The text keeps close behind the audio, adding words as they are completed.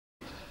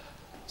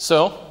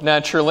So,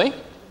 naturally,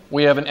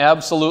 we have an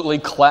absolutely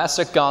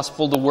classic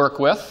gospel to work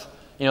with.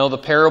 You know, the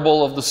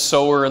parable of the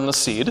sower and the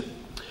seed.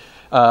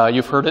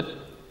 You've heard it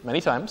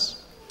many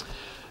times.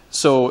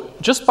 So,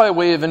 just by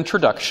way of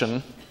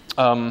introduction,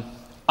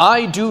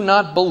 I do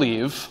not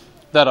believe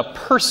that a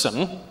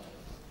person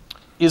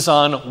is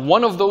on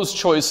one of those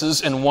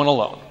choices and one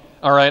alone.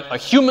 All right? A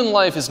human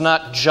life is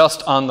not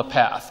just on the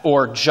path,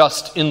 or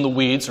just in the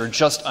weeds, or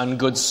just on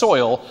good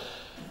soil.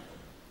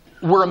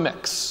 We're a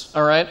mix,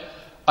 all right?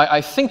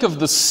 I think of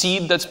the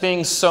seed that's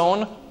being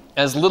sown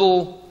as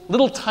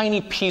little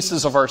tiny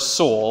pieces of our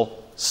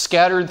soul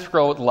scattered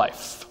throughout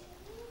life.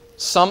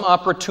 Some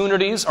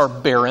opportunities are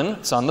barren.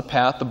 It's on the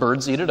path. The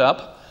birds eat it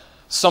up.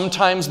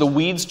 Sometimes the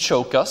weeds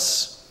choke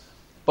us.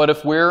 But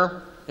if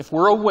we're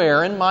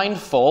aware and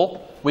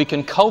mindful, we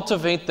can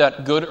cultivate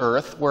that good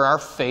earth where our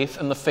faith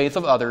and the faith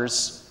of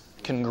others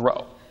can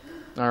grow.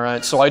 All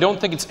right? So I don't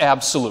think it's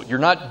absolute. You're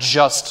not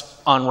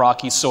just on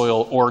rocky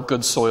soil or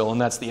good soil, and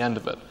that's the end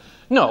of it.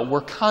 No,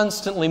 we're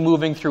constantly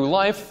moving through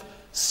life,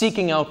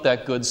 seeking out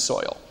that good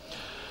soil.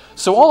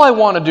 So all I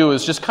want to do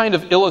is just kind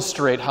of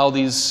illustrate how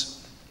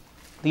these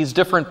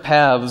different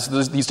paths,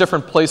 these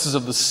different places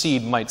of the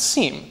seed might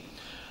seem.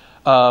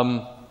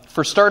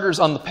 For starters,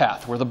 on the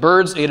path, where the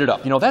birds ate it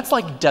up. You know, that's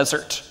like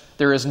desert.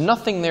 There is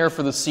nothing there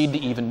for the seed to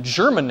even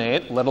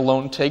germinate, let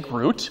alone take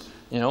root.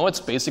 You know,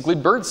 it's basically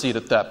birdseed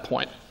at that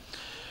point.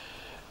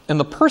 And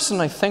the person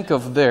I think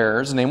of there,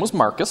 his name was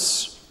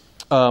Marcus.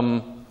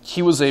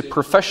 He was a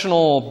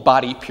professional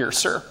body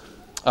piercer.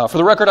 For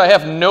the record, I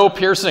have no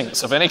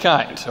piercings of any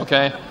kind,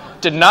 okay?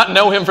 Did not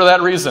know him for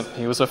that reason.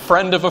 He was a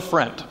friend of a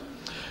friend.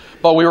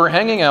 But we were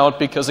hanging out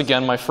because,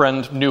 again, my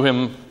friend knew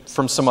him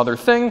from some other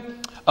thing.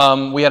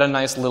 We had a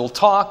nice little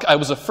talk. I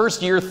was a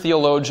first-year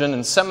theologian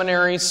in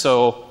seminary,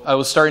 so I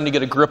was starting to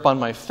get a grip on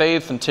my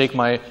faith and take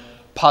my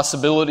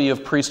possibility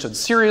of priesthood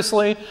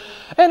seriously.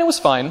 And it was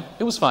fine.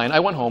 It was fine. I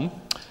went home.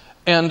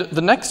 And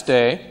the next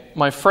day,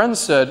 my friend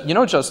said, you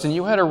know, Justin,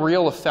 you had a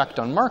real effect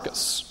on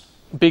Marcus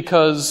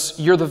because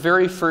you're the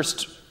very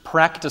first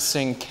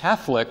practicing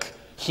Catholic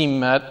he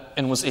met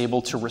and was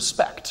able to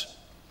respect.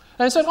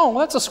 And I said, oh, well,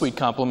 that's a sweet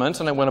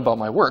compliment, and I went about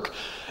my work.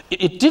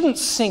 It didn't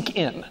sink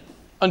in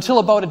until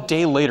about a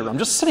day later. I'm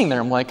just sitting there,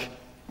 I'm like,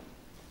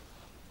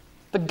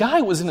 the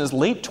guy was in his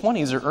late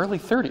 20s or early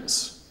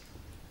 30s.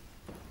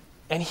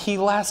 And he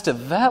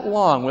lasted that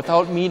long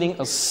without meeting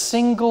a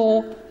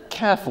single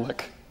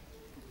Catholic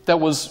that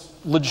was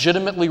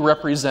legitimately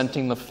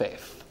representing the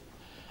faith.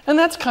 And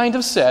that's kind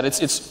of sad.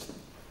 It's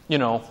you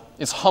know,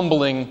 it's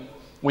humbling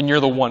when you're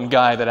the one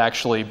guy that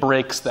actually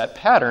breaks that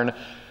pattern.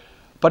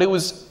 But it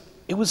was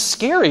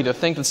scary to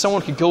think that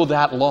someone could go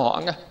that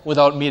long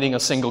without meeting a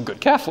single good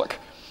Catholic.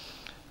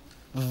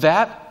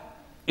 That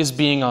is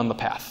being on the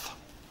path.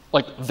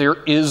 Like,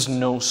 there is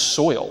no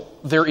soil.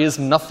 There is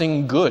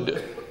nothing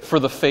good for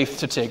the faith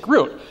to take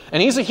root.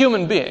 And he's a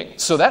human being,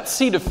 so that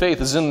seed of faith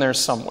is in there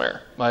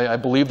somewhere. I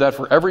believe that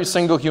for every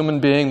single human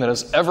being that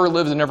has ever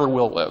lived and ever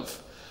will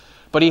live.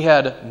 But he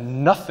had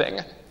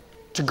nothing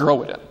to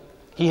grow it in.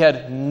 He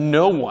had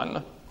no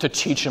one to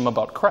teach him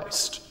about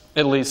Christ,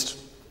 at least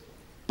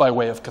by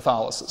way of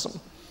Catholicism.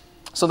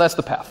 So that's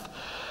the path.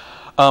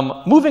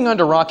 Moving on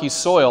to rocky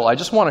soil, I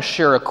just want to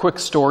share a quick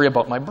story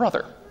about my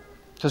brother.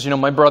 Because, you know,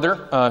 my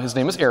brother, his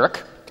name is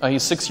Eric.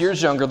 He's 6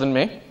 years younger than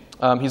me.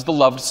 He's the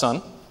loved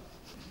son.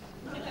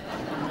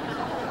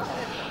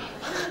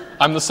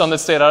 I'm the son that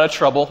stayed out of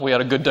trouble. We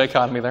had a good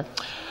dichotomy there.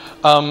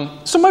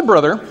 So my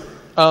brother,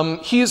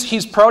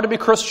 he's proud to be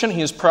Christian.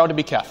 He is proud to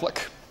be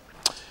Catholic.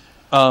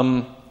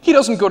 He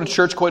doesn't go to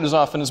church quite as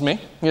often as me.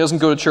 He doesn't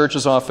go to church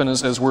as often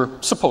as we're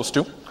supposed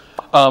to.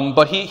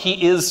 But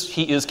he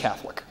is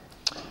Catholic.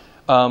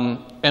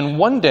 And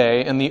one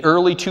day in the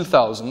early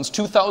 2000s,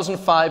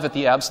 2005 at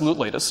the absolute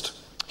latest,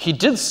 he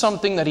did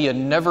something that he had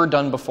never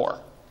done before.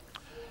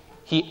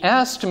 He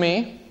asked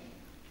me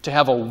to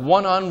have a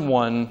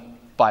one-on-one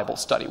Bible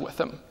study with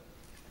him.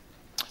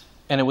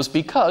 And it was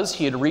because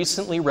he had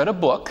recently read a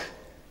book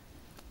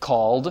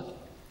called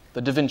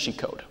The Da Vinci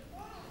Code.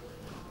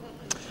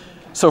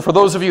 So for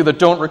those of you that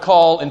don't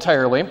recall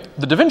entirely,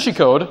 The Da Vinci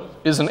Code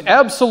is an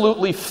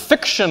absolutely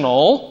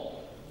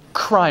fictional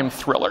crime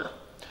thriller.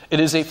 It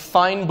is a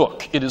fine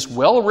book. It is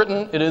well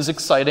written. It is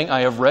exciting.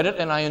 I have read it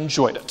and I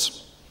enjoyed it.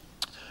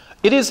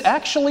 It is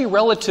actually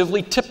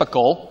relatively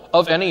typical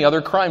of any other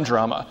crime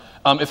drama.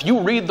 If you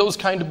read those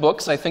kind of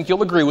books, I think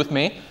you'll agree with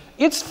me,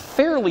 it's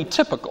fairly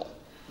typical.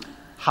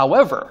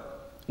 However,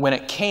 when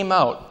it came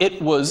out,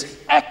 it was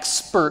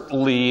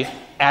expertly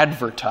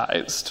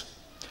advertised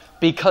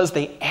because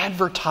they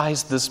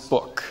advertised this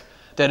book,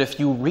 that if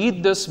you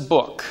read this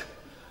book,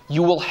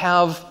 you will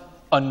have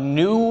a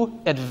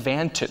new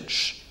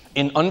advantage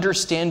in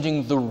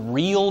understanding the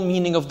real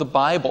meaning of the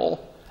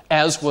Bible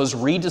as was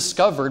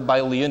rediscovered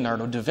by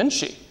Leonardo da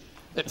Vinci.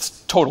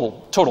 It's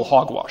total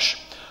hogwash.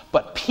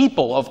 But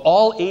people of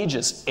all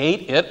ages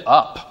ate it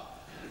up.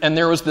 And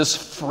there was this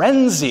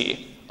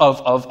frenzy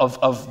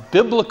of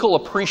biblical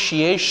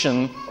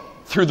appreciation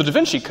through the Da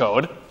Vinci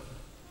Code.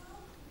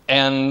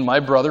 And my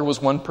brother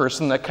was one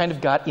person that kind of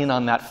got in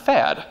on that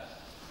fad.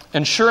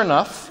 And sure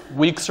enough,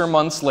 weeks or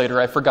months later,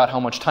 I forgot how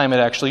much time it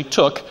actually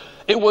took,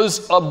 it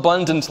was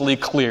abundantly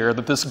clear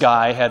that this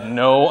guy had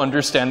no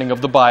understanding of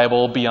the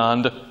Bible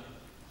beyond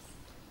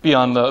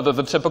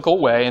the typical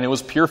way, and it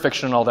was pure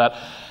fiction and all that.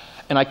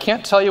 And I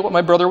can't tell you what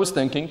my brother was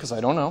thinking, because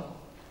I don't know.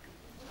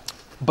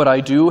 But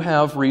I do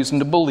have reason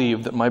to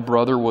believe that my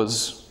brother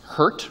was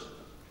hurt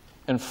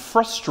and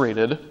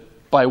frustrated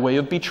by way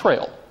of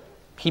betrayal.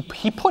 He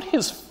put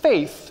his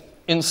faith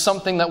in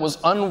something that was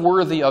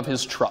unworthy of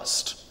his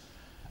trust.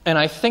 And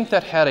I think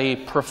that had a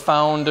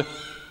profound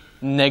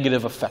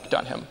negative effect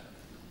on him.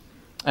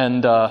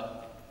 And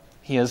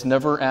he has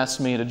never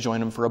asked me to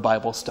join him for a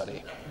Bible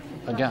study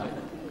again.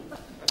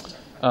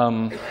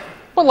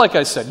 But like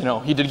I said,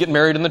 he did get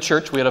married in the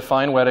church. We had a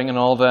fine wedding and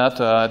all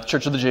that, at the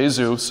Church of the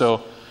Jesu,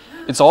 so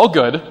it's all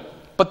good.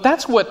 But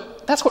that's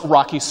what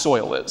rocky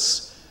soil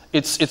is.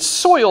 It's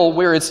soil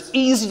where it's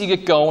easy to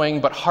get going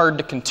but hard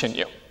to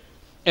continue.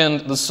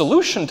 And the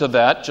solution to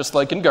that, just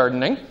like in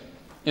gardening,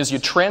 is you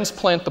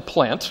transplant the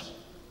plant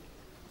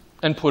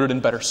and put it in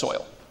better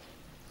soil.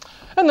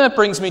 And that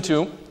brings me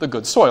to the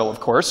good soil, of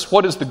course.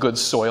 What is the good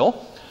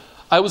soil?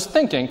 I was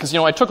thinking, because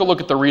I took a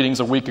look at the readings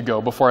a week ago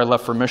before I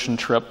left for mission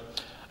trip,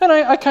 and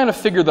I kind of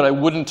figured that I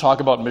wouldn't talk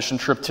about mission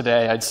trip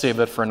today. I'd save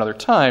that for another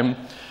time.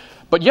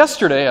 But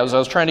yesterday, as I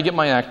was trying to get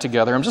my act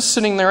together, I'm just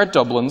sitting there at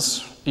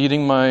Dublin's,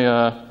 eating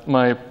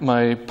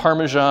my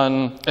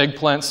Parmesan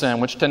eggplant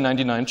sandwich,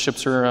 $10.99,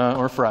 chips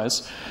or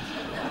fries.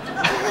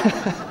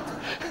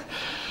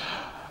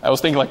 I was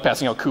thinking like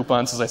passing out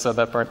coupons as I said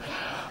that part.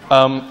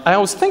 I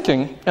was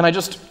thinking, and I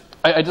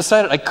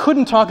decided I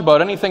couldn't talk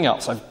about anything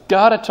else. I've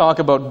got to talk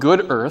about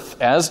Good Earth,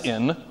 as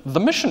in the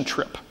mission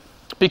trip.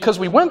 Because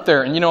we went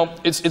there, and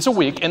it's a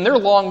week, and they're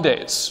long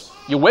days.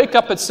 You wake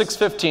up at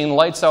 6:15,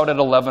 lights out at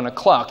 11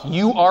 o'clock.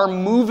 You are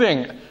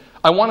moving.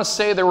 I want to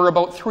say there were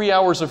about 3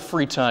 hours of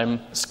free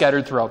time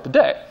scattered throughout the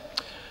day.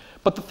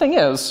 But the thing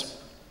is,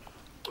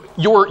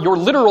 your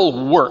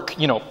literal work,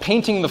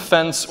 painting the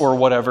fence or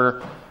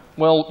whatever,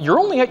 well, you're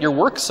only at your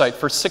work site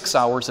for 6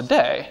 hours a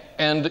day,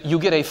 and you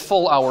get a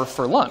full hour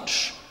for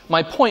lunch.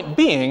 My point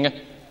being,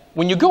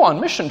 when you go on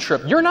mission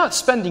trip, you're not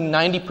spending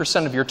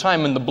 90% of your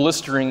time in the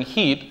blistering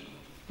heat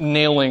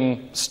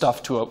nailing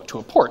stuff to a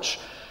porch.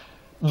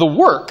 The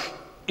work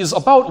is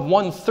about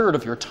 1/3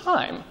 of your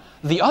time.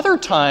 The other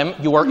time,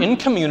 you are in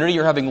community,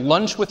 you're having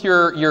lunch with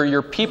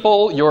your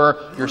people,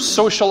 you're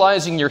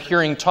socializing, you're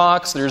hearing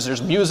talks,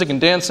 there's music and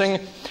dancing,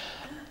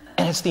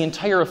 and it's the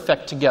entire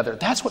effect together.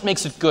 That's what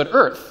makes it Good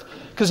Earth.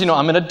 Because,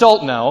 I'm an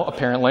adult now,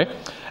 apparently,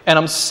 and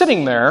I'm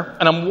sitting there,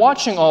 and I'm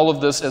watching all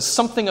of this as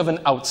something of an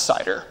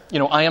outsider.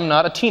 I am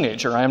not a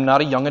teenager, I am not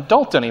a young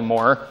adult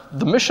anymore.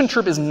 The mission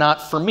trip is not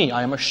for me,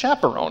 I am a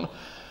chaperone.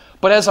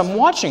 But as I'm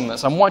watching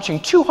this, I'm watching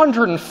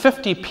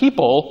 250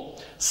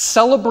 people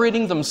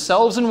celebrating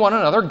themselves and one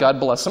another, God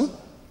bless them,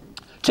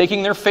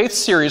 taking their faith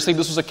seriously.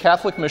 This was a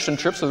Catholic mission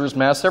trip, so there was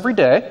Mass every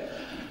day.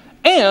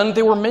 And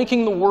they were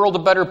making the world a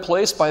better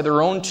place by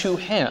their own two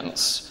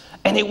hands.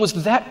 And it was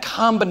that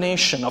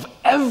combination of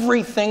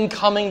everything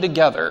coming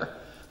together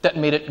that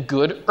made it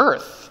Good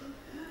Earth.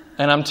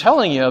 And I'm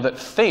telling you that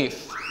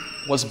faith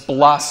was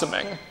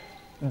blossoming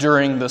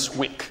during this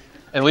week.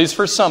 At least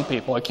for some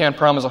people. I can't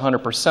promise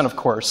 100%, of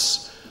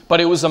course. But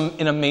it was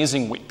an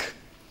amazing week.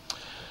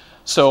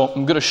 So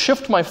I'm going to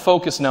shift my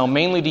focus now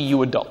mainly to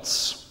you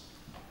adults.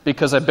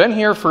 Because I've been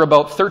here for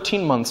about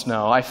 13 months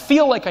now. I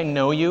feel like I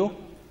know you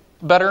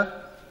better.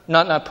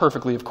 Not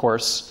perfectly, of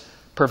course.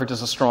 Perfect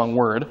is a strong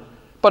word.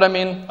 But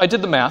I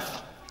did the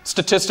math.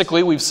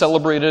 Statistically, we've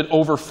celebrated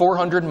over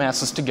 400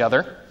 Masses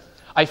together.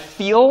 I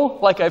feel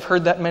like I've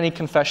heard that many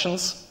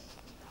confessions.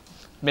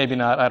 Maybe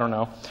not, I don't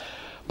know.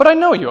 But I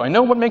know you. I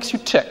know what makes you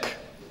tick.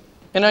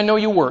 And I know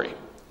you worry.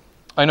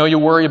 I know you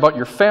worry about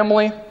your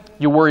family.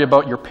 You worry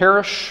about your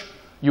parish.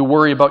 You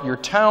worry about your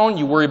town.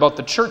 You worry about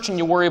the church. And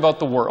you worry about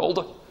the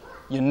world.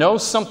 You know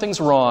something's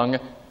wrong.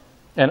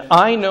 And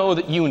I know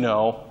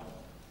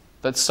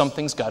that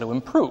something's got to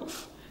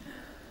improve.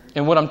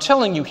 And what I'm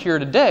telling you here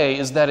today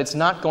is that it's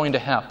not going to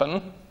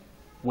happen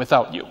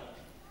without you.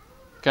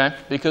 Okay?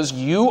 Because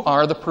you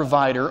are the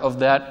provider of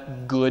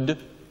that good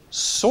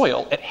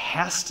soil. It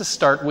has to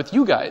start with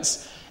you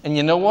guys. And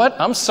you know what?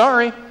 I'm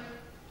sorry.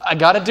 I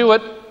got to do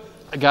it.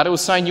 I got to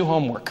assign you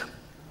homework.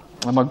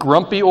 I'm a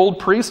grumpy old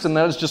priest, and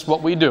that is just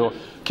what we do.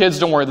 Kids,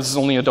 don't worry. This is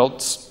only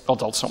adults'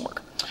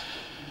 homework.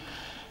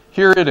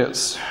 Here it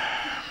is.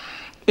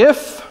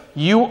 If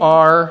you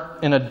are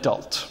an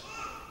adult,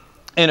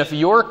 and if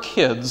you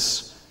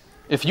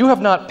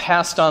have not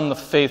passed on the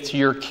faith to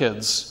your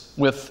kids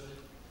with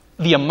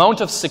the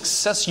amount of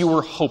success you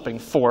were hoping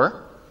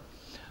for,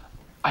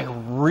 I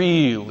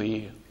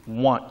really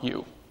want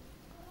you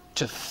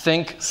to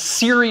think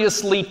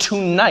seriously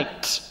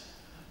tonight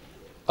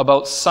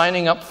about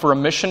signing up for a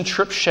mission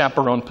trip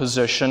chaperone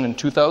position in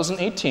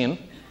 2018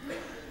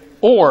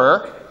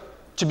 or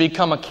to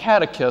become a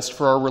catechist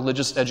for our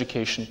religious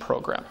education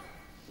program.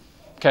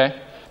 Okay?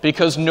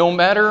 Because no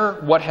matter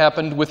what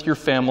happened with your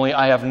family,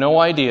 I have no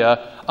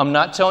idea. I'm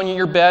not telling you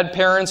you're bad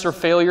parents or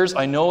failures.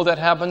 I know that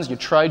happens. You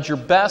tried your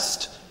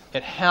best.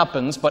 It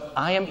happens. But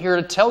I am here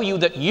to tell you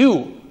that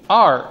you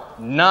are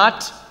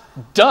not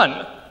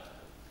done.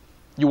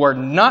 You are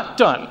not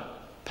done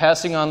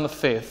passing on the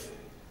faith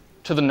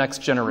to the next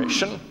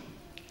generation.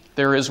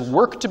 There is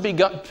work to be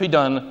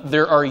done.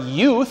 There are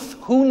youth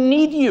who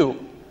need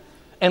you.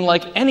 And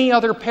like any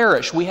other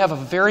parish, we have a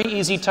very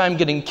easy time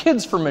getting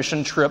kids for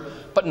mission trip,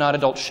 but not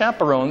adult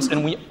chaperones,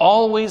 and we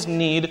always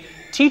need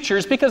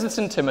teachers because it's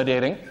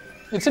intimidating.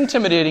 It's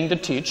intimidating to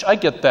teach. I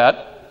get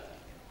that.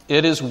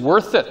 It is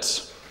worth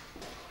it.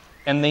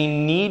 And they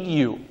need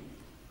you.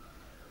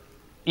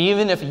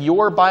 Even if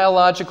your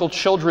biological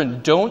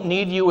children don't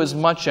need you as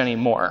much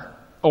anymore,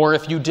 or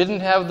if you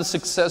didn't have the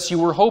success you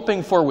were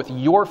hoping for with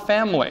your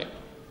family,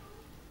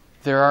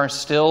 there are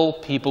still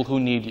people who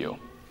need you.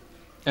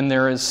 And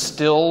there is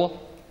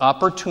still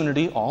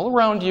opportunity all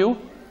around you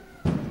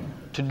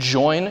to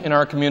join in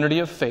our community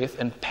of faith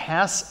and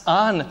pass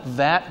on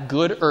that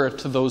good earth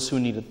to those who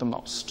need it the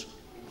most.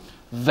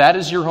 That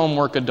is your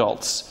homework,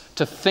 adults,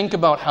 to think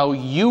about how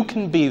you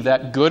can be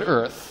that good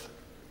earth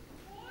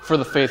for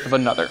the faith of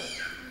another.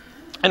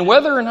 And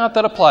whether or not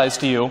that applies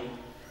to you,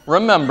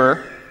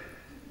 remember,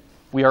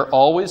 we are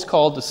always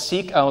called to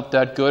seek out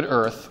that good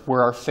earth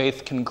where our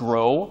faith can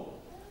grow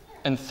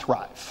and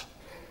thrive.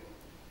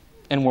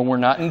 And when we're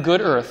not in good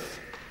earth,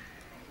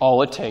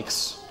 all it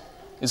takes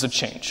is a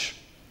change.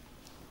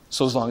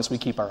 So as long as we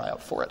keep our eye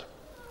out for it.